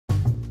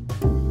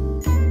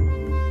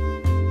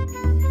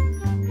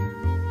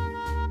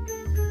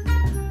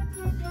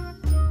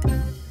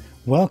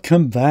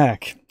Welcome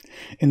back.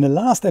 In the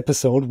last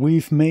episode,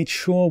 we've made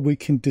sure we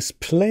can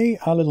display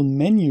our little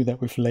menu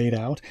that we've laid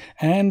out.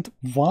 And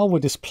while we're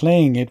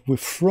displaying it, we've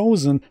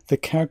frozen the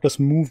character's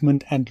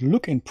movement and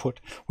look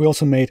input. We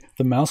also made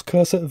the mouse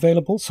cursor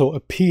available, so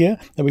appear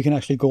that we can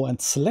actually go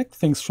and select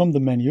things from the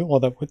menu, or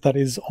that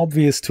is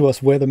obvious to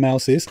us where the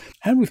mouse is.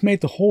 And we've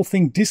made the whole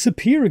thing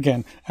disappear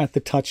again at the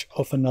touch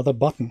of another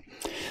button.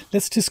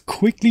 Let's just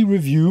quickly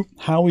review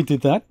how we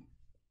did that.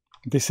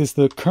 This is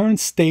the current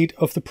state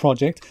of the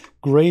project.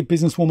 Gray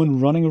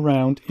businesswoman running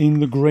around in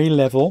the gray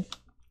level.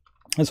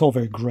 It's all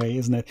very gray,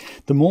 isn't it?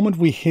 The moment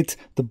we hit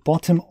the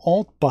bottom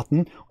Alt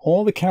button,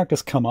 all the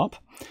characters come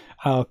up.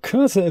 Our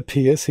cursor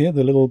appears here,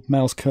 the little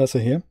mouse cursor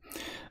here.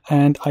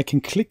 And I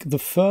can click the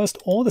first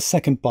or the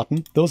second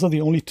button. Those are the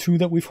only two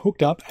that we've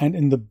hooked up. And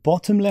in the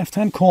bottom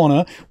left-hand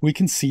corner, we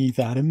can see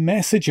that a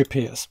message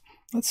appears.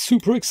 That's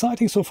super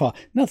exciting so far.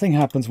 Nothing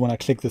happens when I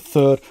click the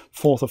third,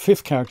 fourth, or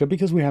fifth character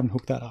because we haven't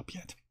hooked that up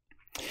yet.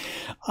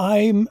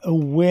 I'm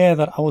aware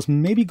that I was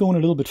maybe going a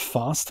little bit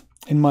fast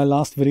in my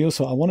last video,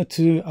 so I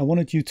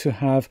wanted you to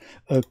have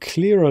a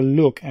clearer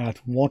look at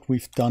what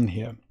we've done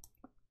here.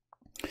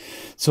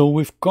 So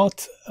we've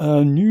got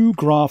a new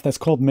graph that's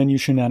called menu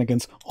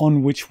shenanigans,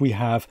 on which we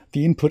have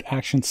the input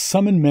action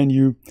summon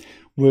menu.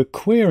 We're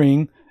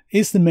querying,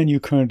 is the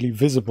menu currently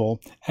visible?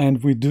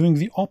 And we're doing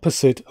the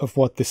opposite of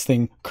what this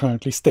thing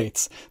currently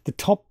states. The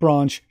top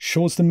branch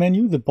shows the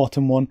menu, the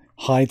bottom one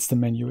hides the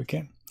menu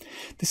again.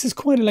 This is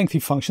quite a lengthy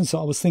function, so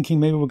I was thinking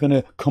maybe we're going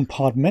to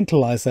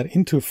compartmentalize that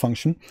into a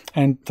function,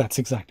 and that's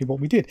exactly what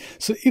we did.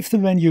 So if the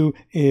menu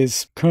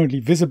is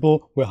currently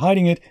visible, we're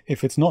hiding it.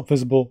 If it's not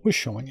visible, we're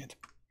showing it.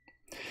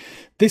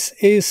 This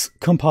is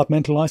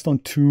compartmentalized on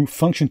two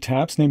function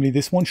tabs, namely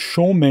this one,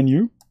 show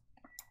menu,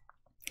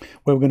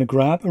 where we're going to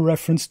grab a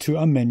reference to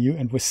our menu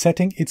and we're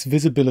setting its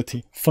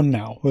visibility for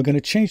now. We're going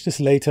to change this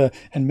later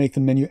and make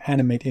the menu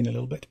animate in a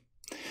little bit.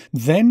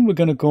 Then we're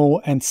going to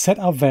go and set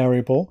our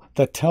variable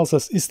that tells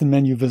us is the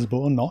menu visible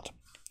or not.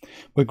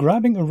 We're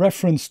grabbing a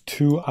reference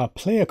to our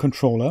player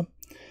controller,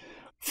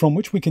 from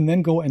which we can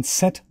then go and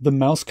set the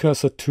mouse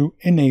cursor to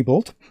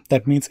enabled.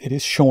 That means it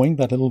is showing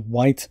that little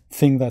white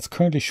thing that's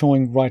currently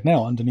showing right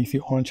now underneath the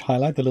orange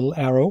highlight, the little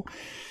arrow.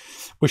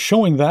 We're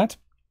showing that.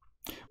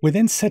 We're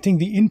then setting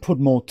the input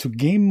mode to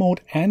game mode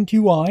and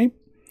UI,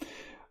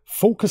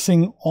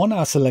 focusing on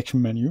our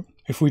selection menu.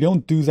 If we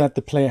don't do that,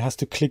 the player has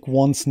to click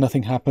once,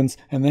 nothing happens,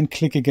 and then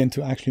click again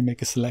to actually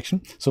make a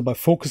selection. So by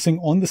focusing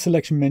on the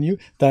selection menu,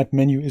 that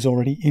menu is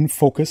already in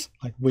focus,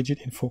 like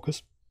widget in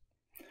focus.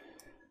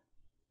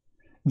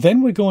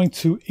 Then we're going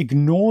to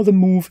ignore the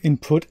move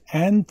input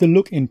and the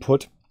look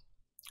input,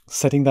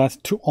 setting that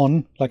to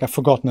on, like I've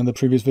forgotten in the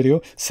previous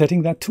video,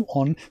 setting that to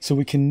on so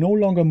we can no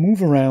longer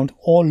move around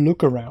or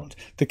look around.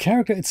 The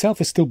character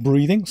itself is still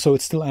breathing, so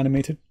it's still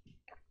animated.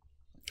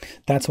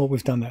 That's what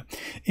we've done there.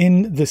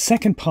 In the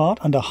second part,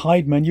 under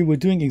hide menu, we're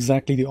doing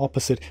exactly the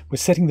opposite. We're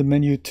setting the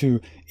menu to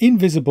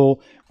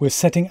invisible. We're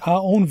setting our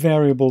own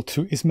variable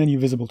to is menu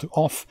visible to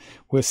off.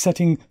 We're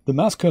setting the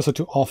mouse cursor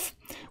to off.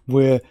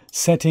 We're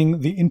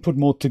setting the input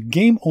mode to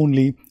game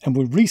only, and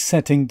we're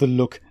resetting the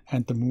look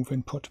and the move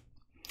input.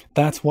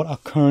 That's what our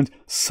current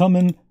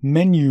summon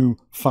menu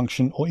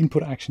function or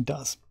input action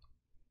does.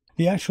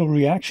 The actual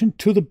reaction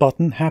to the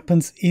button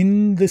happens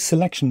in the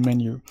selection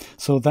menu.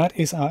 So that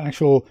is our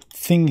actual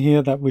thing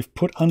here that we've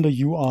put under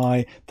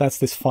UI. That's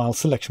this file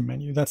selection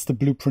menu. That's the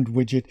blueprint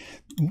widget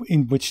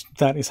in which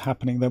that is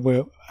happening, that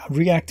we're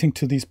reacting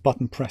to these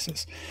button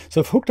presses.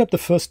 So I've hooked up the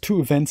first two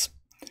events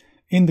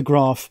in the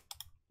graph,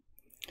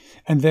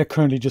 and they're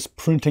currently just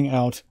printing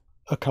out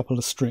a couple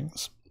of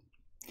strings.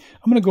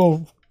 I'm going to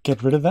go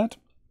get rid of that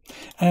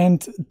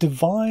and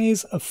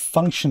devise a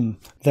function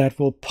that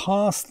will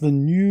pass the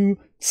new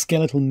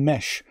skeletal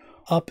mesh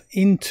up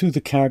into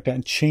the character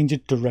and change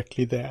it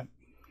directly there.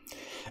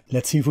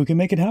 Let's see if we can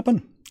make it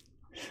happen.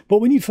 What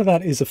we need for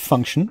that is a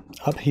function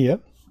up here.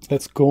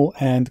 Let's go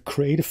and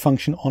create a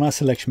function on our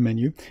selection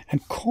menu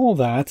and call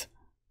that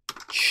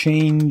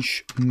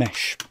change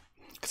mesh,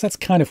 because that's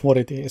kind of what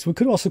it is. We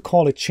could also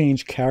call it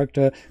change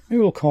character.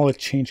 Maybe we'll call it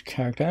change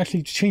character.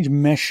 Actually, change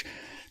mesh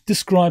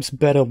describes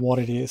better what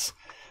it is.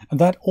 And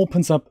that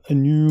opens up a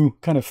new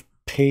kind of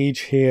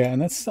page here,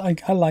 and that's I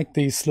like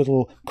these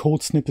little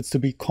code snippets to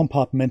be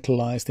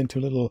compartmentalized into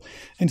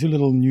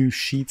little new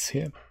sheets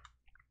here.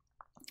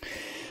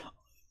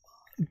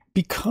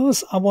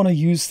 Because I want to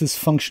use this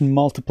function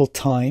multiple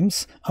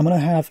times, I'm going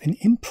to have an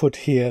input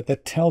here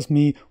that tells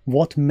me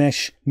what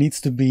mesh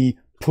needs to be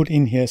put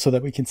in here so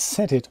that we can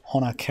set it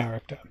on our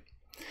character.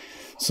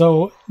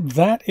 So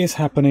that is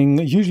happening.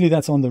 Usually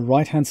that's on the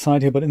right hand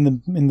side here, but in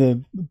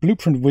the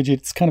blueprint widget,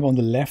 it's kind of on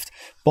the left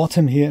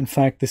bottom here. In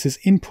fact, this is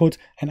input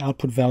and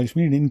output values.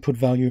 We need an input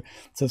value.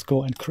 So let's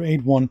go and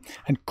create one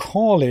and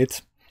call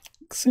it,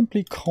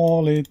 simply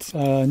call it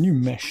new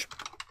mesh.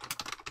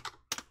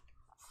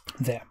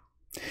 There.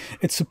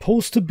 It's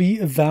supposed to be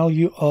a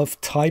value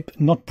of type,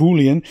 not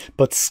Boolean,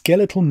 but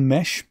skeletal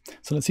mesh.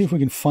 So let's see if we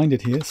can find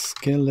it here.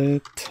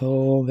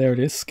 Skeletal, there it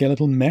is,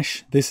 skeletal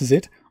mesh. This is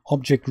it.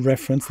 object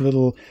reference,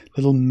 little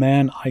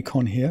man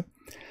icon here.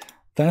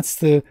 That's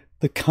the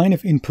kind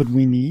of input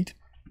we need.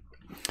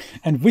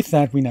 And with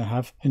that, we now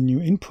have a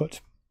new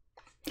input.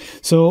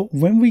 So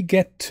when we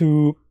get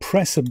to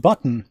press a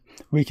button,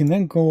 we can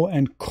then go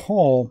and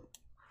call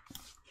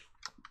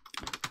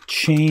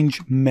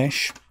change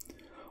mesh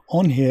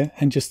on here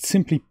and just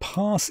simply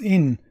pass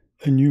in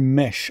a new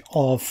mesh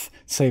of,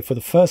 say, for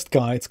the first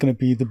guy, it's going to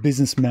be the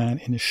businessman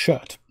in a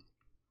shirt.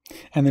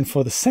 And then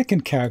for the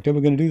second character,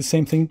 we're going to do the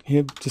same thing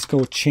here. Just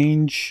go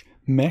change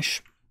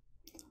mesh.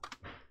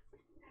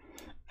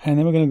 And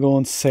then we're going to go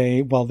and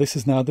say, well, this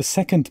is now the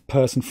second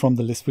person from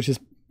the list, which is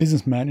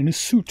businessman in a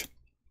suit.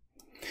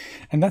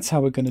 And that's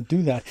how we're going to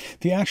do that.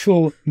 The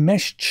actual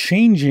mesh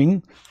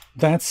changing,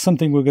 that's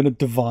something we're going to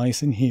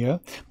devise in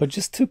here. But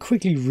just to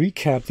quickly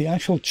recap, the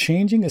actual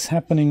changing is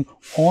happening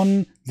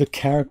on the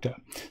character.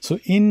 So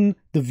in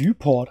the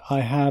viewport, I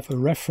have a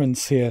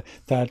reference here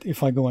that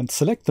if I go and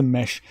select the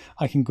mesh,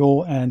 I can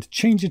go and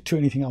change it to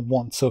anything I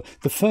want. So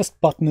the first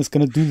button is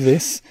going to do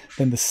this.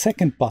 Then the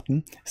second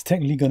button is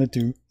technically going to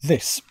do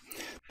this.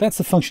 That's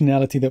the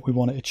functionality that we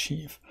want to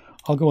achieve.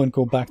 I'll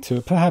go back to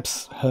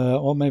perhaps her,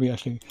 or maybe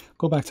actually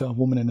go back to a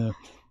woman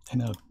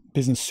in a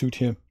business suit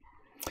here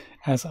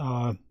as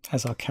our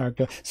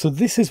character. So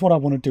this is what I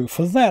want to do.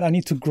 For that, I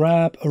need to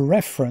grab a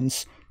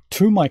reference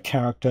to my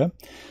character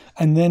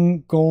and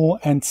then go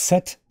and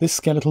set this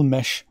skeletal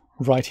mesh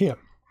right here.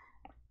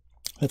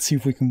 Let's see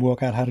if we can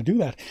work out how to do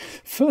that.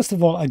 First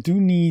of all, I do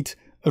need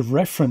a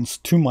reference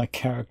to my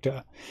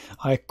character.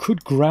 I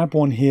could grab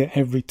one here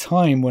every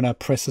time when I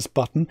press this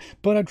button,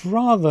 but I'd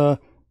rather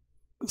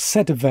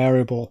set a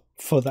variable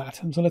for that.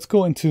 So let's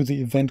go into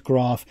the event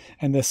graph,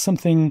 and there's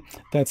something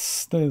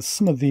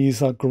some of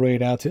these are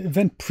grayed out.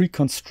 Event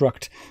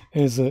preconstruct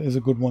is a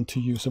good one to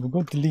use. So we'll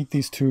go delete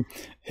these two.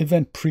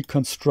 Event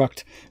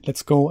preconstruct.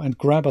 Let's go and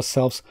grab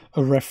ourselves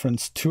a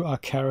reference to our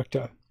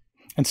character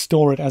and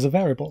store it as a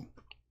variable.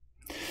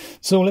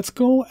 So let's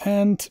go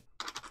and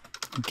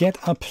get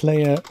our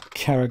player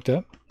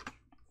character.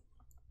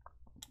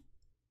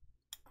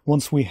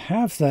 Once we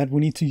have that,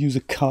 we need to use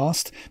a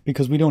cast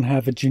because we don't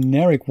have a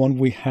generic one.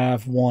 We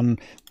have one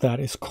that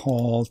is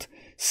called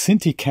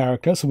Cinti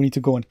character. So we need to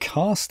go and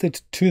cast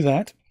it to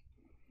that.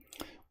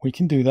 We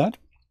can do that.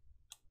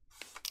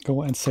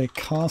 Go and say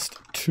cast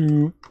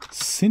to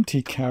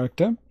Cinti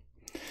character.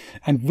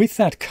 And with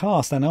that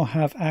cast, I now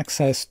have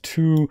access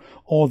to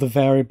all the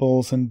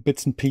variables and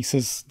bits and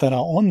pieces that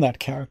are on that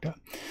character.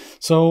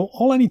 So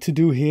all I need to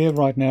do here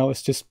right now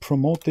is just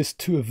promote this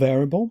to a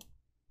variable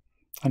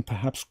and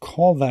perhaps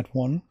call that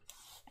one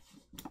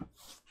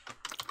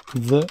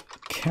the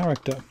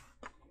character.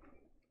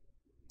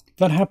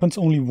 That happens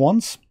only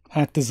once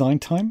at design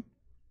time.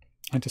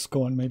 I just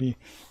go and maybe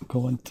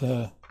go and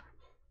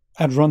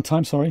at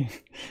runtime, sorry,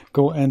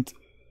 go and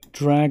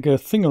drag a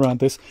thing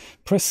around this,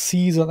 press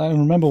C so that I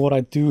remember what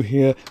I do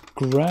here,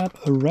 grab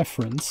a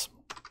reference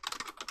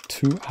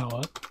to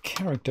our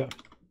character.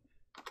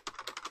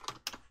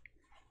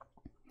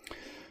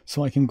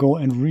 So I can go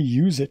and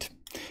reuse it.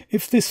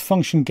 If this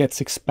function gets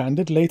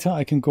expanded later,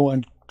 I can go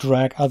and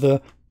drag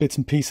other bits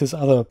and pieces,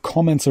 other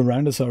comments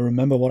around it so I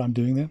remember what I'm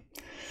doing there.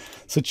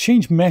 So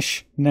change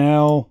mesh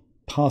now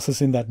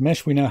passes in that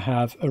mesh. We now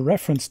have a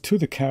reference to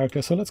the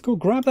character. So let's go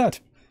grab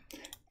that.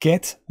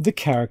 Get the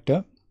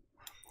character.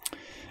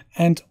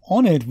 And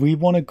on it, we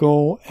want to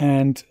go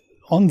and,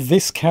 on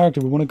this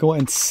character, we want to go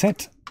and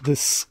set the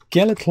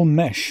skeletal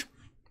mesh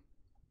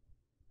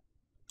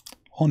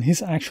on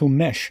his actual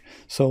mesh.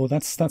 So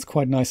that's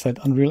quite nice that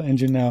Unreal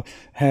Engine now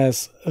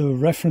has a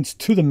reference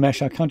to the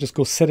mesh. I can't just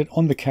go set it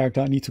on the character.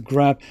 I need to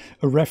grab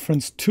a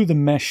reference to the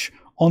mesh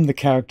on the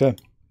character.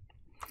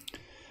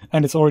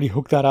 And it's already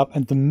hooked that up.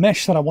 And the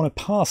mesh that I want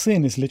to pass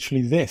in is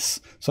literally this.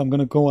 So I'm going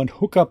to go and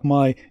hook up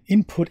my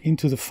input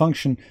into the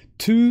function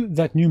to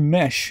that new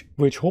mesh,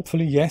 which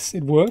hopefully, yes,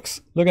 it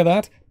works. Look at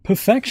that.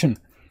 Perfection.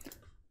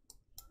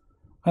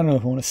 I don't know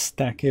if I want to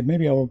stack it.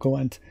 Maybe I will go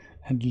and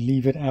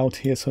leave it out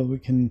here so we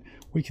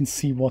can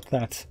see what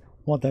that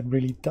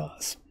really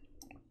does.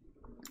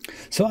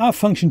 So our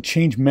function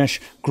change mesh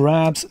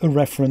grabs a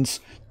reference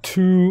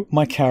to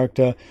my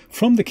character.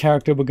 From the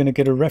character, we're going to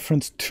get a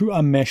reference to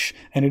our mesh,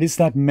 and it is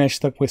that mesh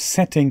that we're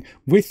setting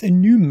with a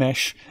new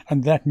mesh,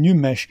 and that new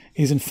mesh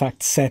is in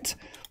fact set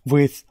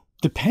with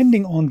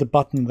depending on the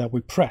button that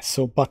we press.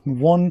 So button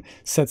 1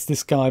 sets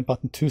this guy,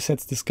 button 2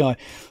 sets this guy.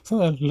 So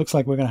that looks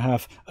like we're going to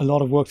have a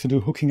lot of work to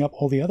do hooking up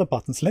all the other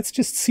buttons. Let's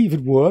just see if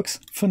it works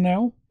for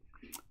now,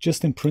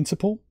 just in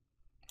principle.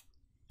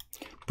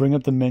 Bring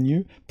up the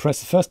menu, press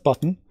the first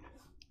button.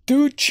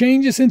 Dude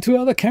changes into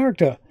other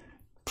character.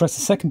 Press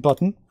the second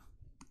button.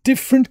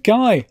 Different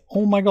guy.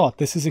 Oh my god,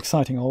 this is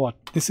exciting. Or what?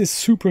 This is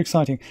super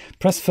exciting.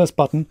 Press the first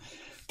button.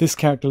 This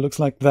character looks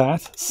like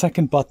that.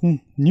 Second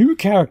button. New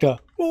character.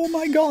 Oh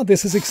my god,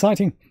 this is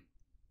exciting.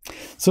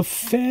 So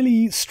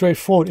fairly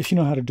straightforward if you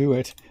know how to do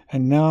it.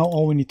 And now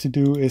all we need to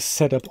do is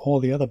set up all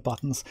the other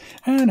buttons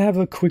and have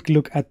a quick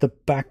look at the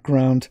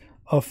background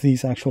of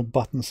these actual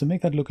buttons to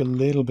make that look a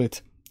little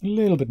bit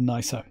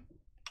nicer.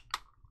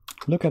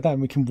 Look at that.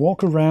 We can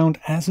walk around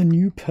as a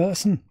new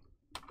person.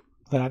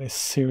 That is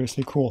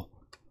seriously cool.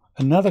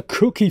 Another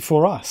cookie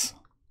for us.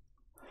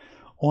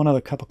 Or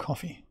another cup of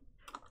coffee.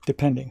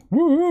 Depending.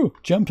 Woo!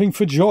 Jumping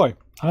for joy.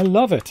 I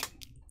love it.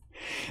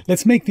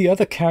 Let's make the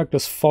other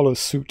characters follow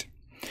suit.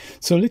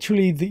 So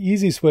literally the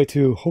easiest way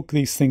to hook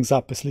these things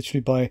up is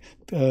literally by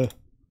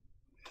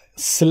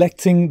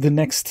selecting the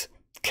next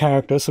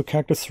character, so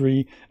character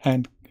 3,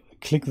 and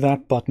click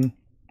that button.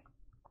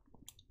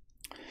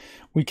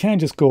 We can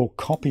just go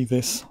copy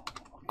this,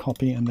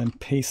 copy and then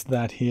paste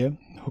that here,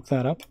 hook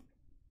that up.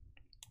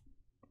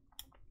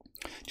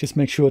 Just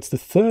make sure it's the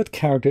 3rd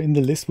character in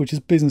the list, which is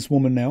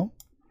businesswoman now.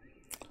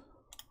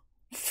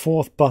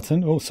 4th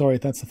button, oh sorry,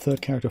 that's the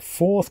 3rd character,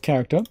 4th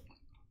character.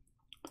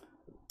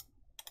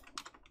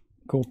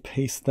 Go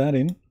paste that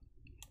in.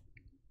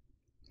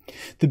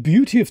 The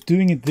beauty of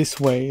doing it this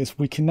way is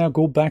we can now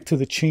go back to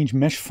the change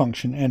mesh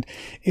function, and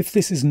if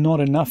this is not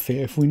enough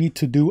here, if we need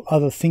to do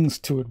other things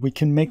to it, we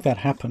can make that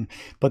happen.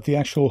 But the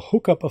actual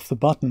hookup of the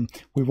button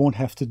we won't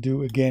have to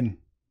do again.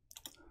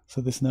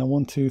 So this now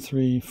 1, 2,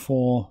 3,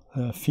 4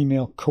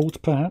 female coat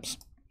perhaps.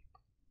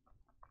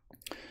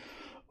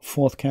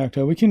 4th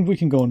character. We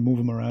can go and move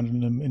them around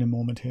in a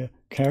moment here.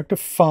 Character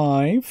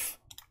 5.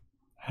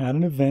 Add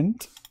an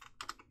event.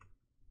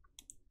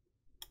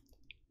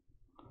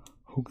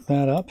 Hook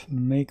that up,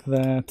 make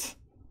that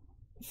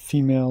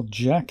female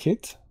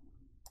jacket,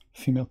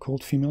 female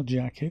coat, female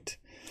jacket.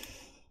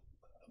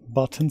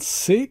 Button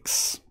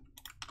 6.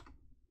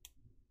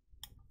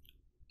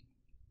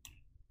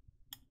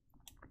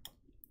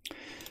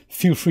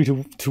 Feel free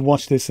to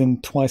watch this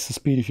in twice the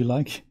speed if you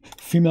like.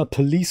 Female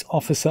police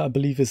officer, I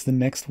believe, is the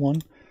next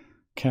one.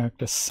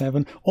 Character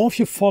 7. Or if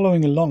you're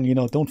following along, you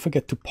know, don't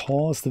forget to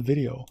pause the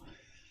video.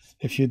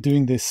 If you're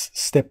doing this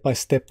step by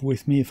step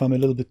with me, if I'm a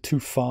little bit too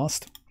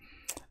fast.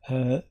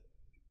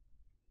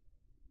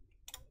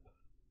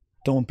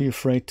 Don't be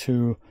afraid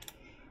to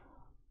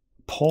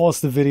pause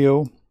the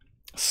video,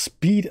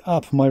 speed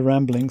up my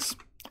ramblings,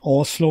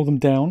 or slow them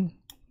down.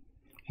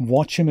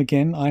 Watch them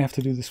again. I have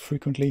to do this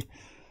frequently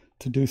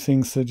to do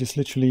things, so just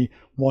literally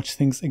watch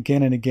things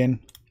again and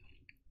again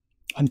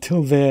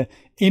until they're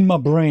in my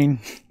brain.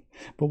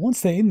 But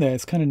once they're in there,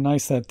 it's kind of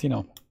nice that, you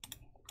know,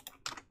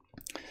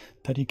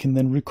 that you can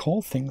then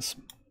recall things.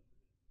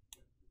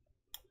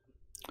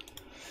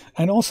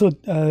 And also,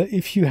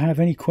 if you have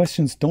any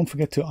questions, don't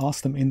forget to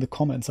ask them in the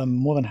comments. I'm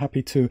more than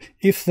happy to,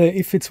 if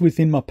it's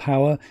within my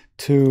power,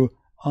 to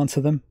answer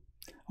them.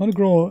 I want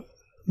to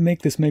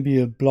make this maybe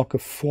a block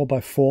of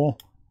 4x4,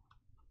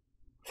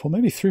 for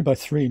maybe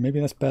 3x3. Maybe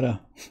that's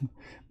better.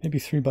 Maybe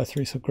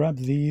 3x3. So grab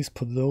these,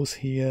 put those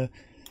here,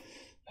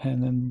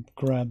 and then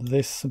grab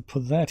this and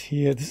put that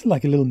here. This is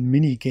like a little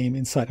mini game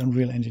inside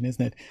Unreal Engine,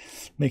 isn't it?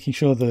 Making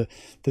sure the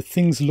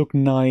things look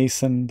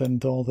nice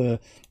and all the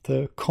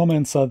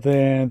comments are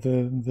there,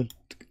 the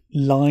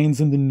lines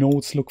and the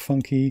notes look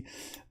funky.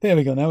 There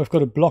we go. Now we've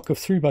got a block of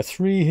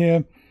 3x3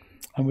 here,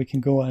 and we can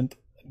go and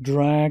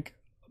drag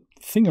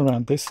thing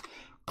around this,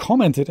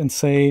 comment it and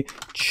say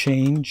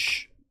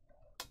change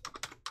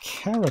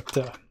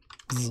character.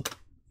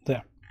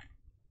 There.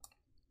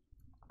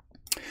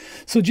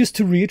 So just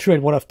to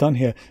reiterate what I've done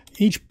here,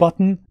 each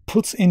button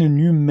puts in a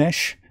new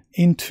mesh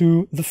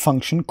into the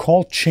function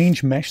called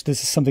change mesh.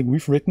 This is something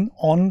we've written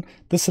on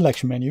the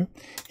selection menu.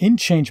 In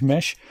change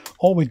mesh,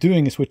 all we're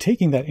doing is we're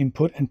taking that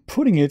input and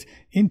putting it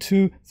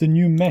into the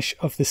new mesh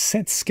of the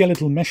set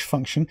skeletal mesh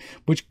function,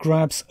 which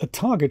grabs a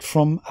target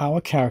from our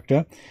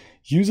character,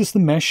 uses the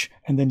mesh,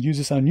 and then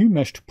uses our new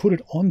mesh to put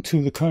it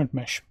onto the current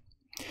mesh.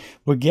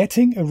 We're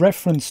getting a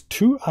reference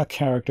to our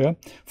character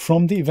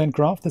from the event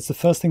graph. That's the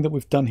first thing that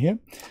we've done here.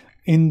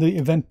 In the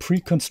event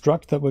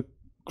pre-construct, that we're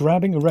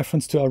grabbing a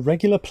reference to our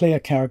regular player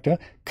character,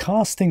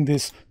 casting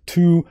this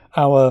to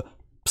our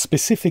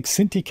specific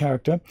Cinti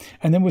character,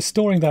 and then we're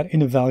storing that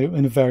in a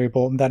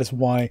variable, and that is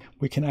why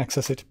we can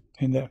access it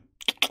in there.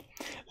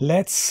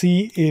 Let's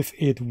see if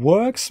it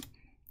works.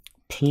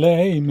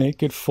 Play,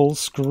 make it full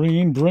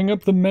screen, bring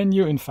up the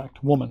menu. In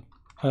fact, woman,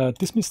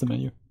 dismiss the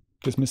menu.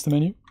 Dismiss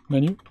the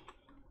menu.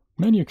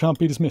 Menu can't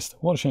be dismissed.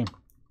 What a shame.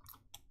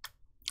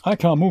 I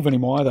can't move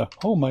anymore either.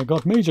 Oh my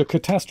god, major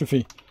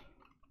catastrophe.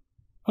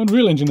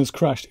 Unreal Engine has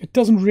crashed. It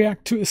doesn't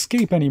react to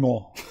escape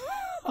anymore.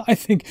 I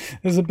think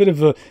there's a bit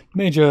of a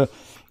major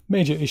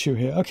issue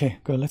here. Okay,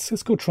 good.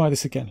 Let's go try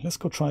this again. Let's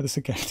go try this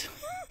again.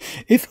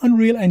 If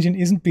Unreal Engine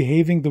isn't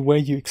behaving the way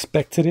you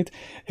expected it,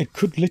 it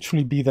could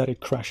literally be that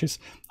it crashes.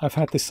 I've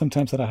had this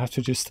sometimes that I have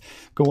to just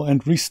go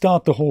and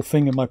restart the whole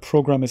thing and my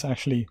program is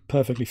actually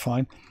perfectly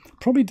fine.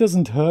 Probably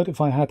doesn't hurt if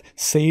I had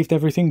saved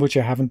everything, which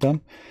I haven't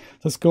done.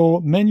 Let's go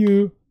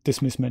menu,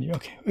 dismiss menu.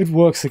 Okay, it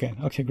works again.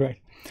 Okay, great.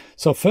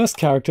 So first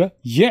character,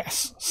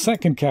 yes.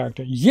 Second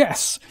character,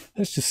 yes.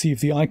 Let's just see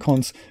if the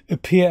icons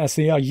appear as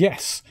they are.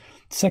 Yes.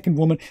 Second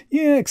woman,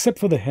 yeah, except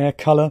for the hair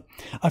color.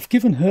 I've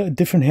given her a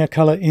different hair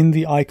color in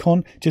the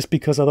icon just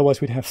because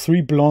otherwise we'd have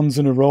 3 blondes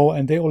in a row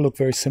and they all look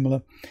very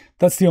similar.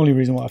 That's the only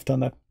reason why I've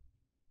done that.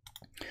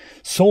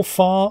 So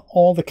far,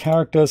 all the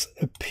characters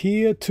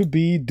appear to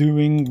be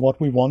doing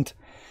what we want.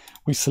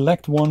 We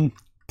select one,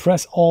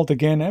 press Alt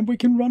again, and we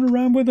can run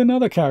around with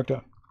another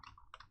character.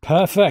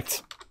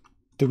 Perfect.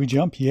 Do we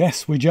jump?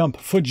 Yes, we jump.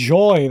 For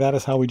joy, that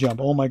is how we jump.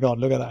 Oh my god,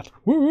 look at that.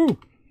 Woo-hoo!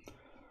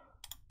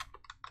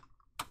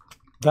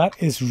 That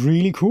is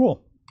really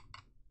cool.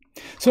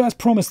 So as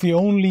promised, the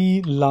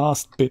only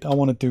last bit I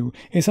want to do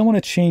is I want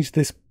to change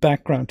this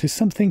background to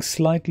something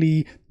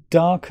slightly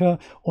darker,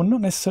 or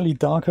not necessarily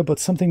darker, but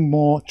something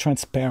more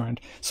transparent,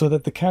 so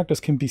that the characters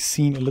can be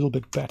seen a little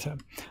bit better.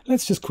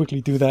 Let's just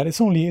quickly do that.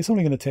 It's only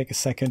going to take a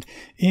second.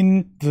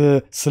 In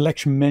the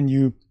selection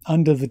menu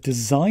under the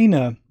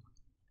designer,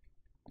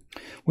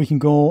 we can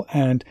go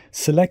and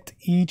select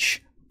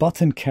each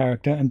button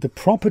character, and the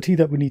property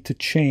that we need to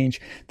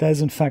change, that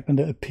is in fact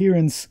under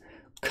appearance,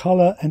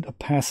 color and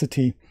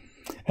opacity.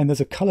 And there's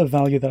a color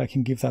value that I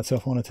can give that. So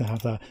if I wanted to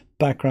have a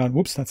background,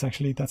 whoops, that's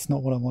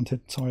not what I wanted.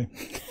 Sorry.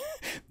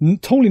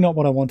 Totally not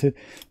what I wanted.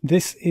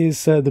 This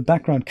is the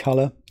background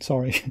color.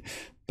 Sorry.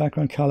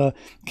 Background color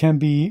can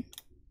be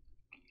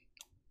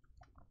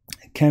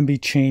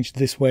changed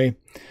this way.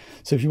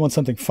 So if you want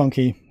something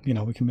funky, you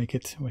know, we can make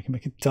it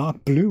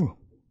dark blue.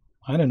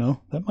 I don't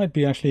know. That might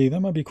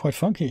be quite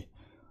funky.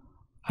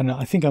 And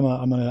I think I'm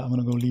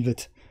gonna go leave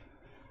it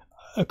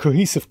a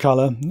cohesive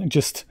color.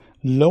 Just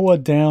lower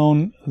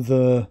down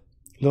the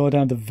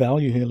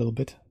value here a little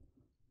bit.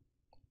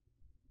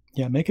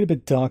 Yeah, make it a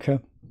bit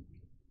darker.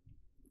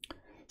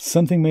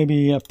 Something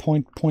maybe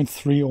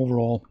 0.3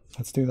 overall.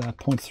 Let's do that,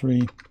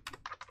 0.3.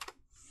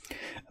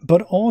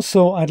 But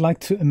also I'd like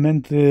to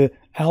amend the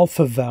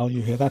alpha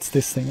value here. That's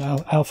this thing,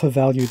 alpha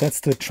value.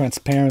 That's the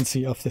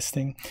transparency of this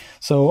thing.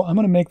 So I'm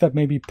going to make that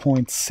maybe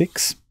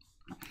 0.6.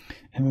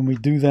 And when we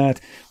do that,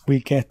 we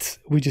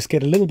just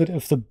get a little bit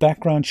of the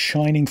background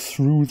shining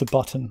through the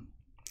button.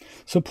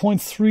 So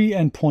 0.3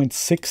 and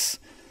 0.6.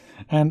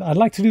 And I'd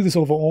like to do this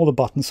over all the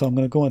buttons. So I'm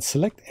going to go and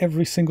select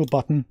every single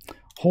button,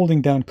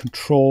 holding down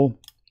Control.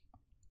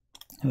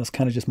 And that's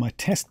kind of just my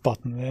test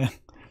button there.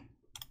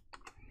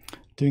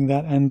 Doing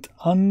that, and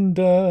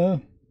under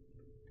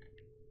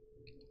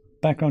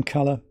background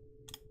color,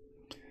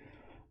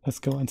 let's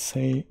go and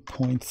say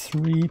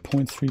 0.3,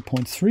 0.3,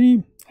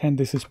 0.3, and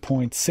this is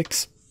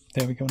 0.6.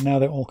 There we go. Now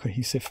they're all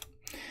cohesive.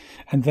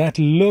 And that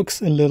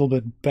looks a little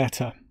bit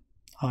better,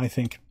 I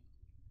think.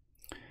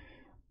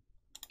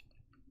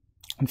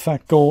 In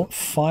fact, go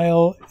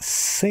File,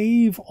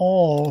 Save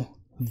All.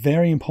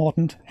 Very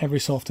important every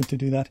so often to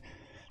do that.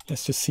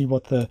 Let's just see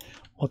what the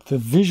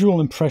visual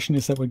impression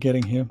is that we're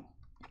getting here.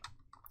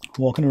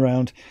 Walking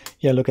around.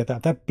 Yeah, look at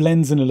that. That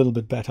blends in a little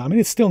bit better. I mean,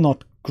 it's still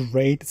not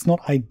great. It's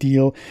not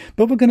ideal,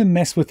 but we're going to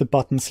mess with the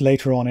buttons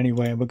later on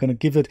anyway. We're going to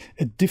give it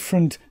a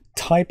different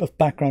type of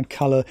background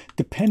color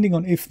depending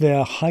on if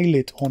they're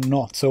highlight or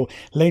not. So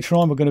later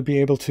on we're going to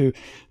be able to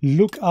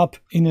look up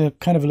in a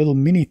kind of a little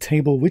mini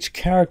table which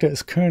character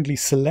is currently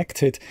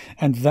selected,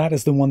 and that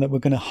is the one that we're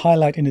going to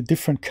highlight in a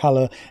different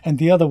color, and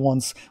the other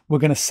ones we're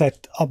going to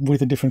set up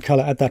with a different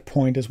color at that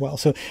point as well.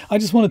 So I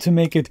just wanted to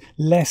make it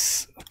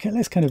less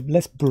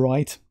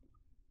bright.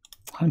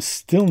 I'm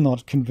still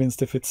not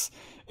convinced if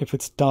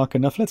it's dark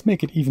enough. Let's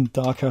make it even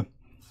darker.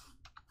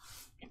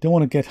 Don't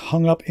want to get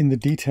hung up in the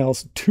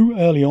details too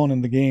early on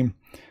in the game.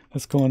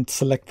 Let's go and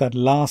select that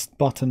last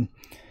button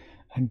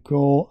and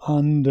go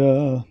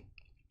under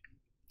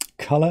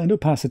color and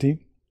opacity.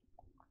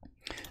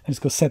 And let's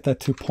go set that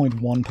to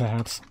 0.1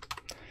 perhaps.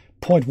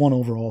 0.1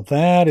 overall.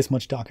 That is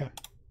much darker.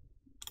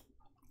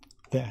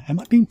 There. Am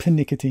I being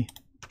pernickety?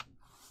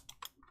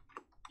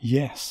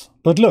 Yes.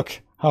 But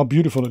look how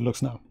beautiful it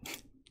looks now.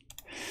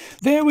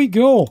 There we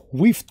go.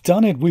 We've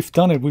done it. We've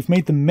done it. We've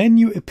made the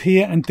menu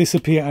appear and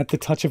disappear at the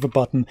touch of a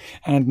button.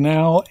 And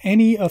now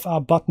any of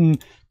our button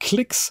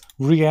clicks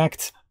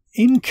react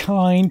in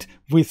kind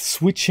with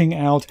switching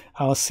out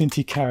our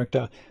Cinti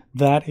character.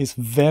 That is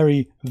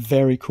very,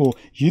 very cool.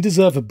 You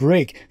deserve a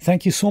break.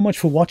 Thank you so much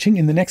for watching.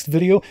 In the next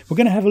video, we're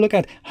going to have a look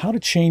at how to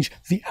change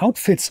the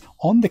outfits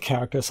on the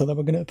character so that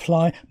we're going to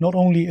apply not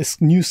only a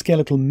new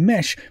skeletal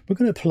mesh, we're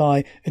going to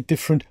apply a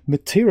different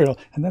material.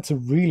 And that's a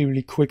really,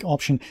 really quick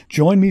option.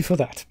 Join me for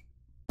that.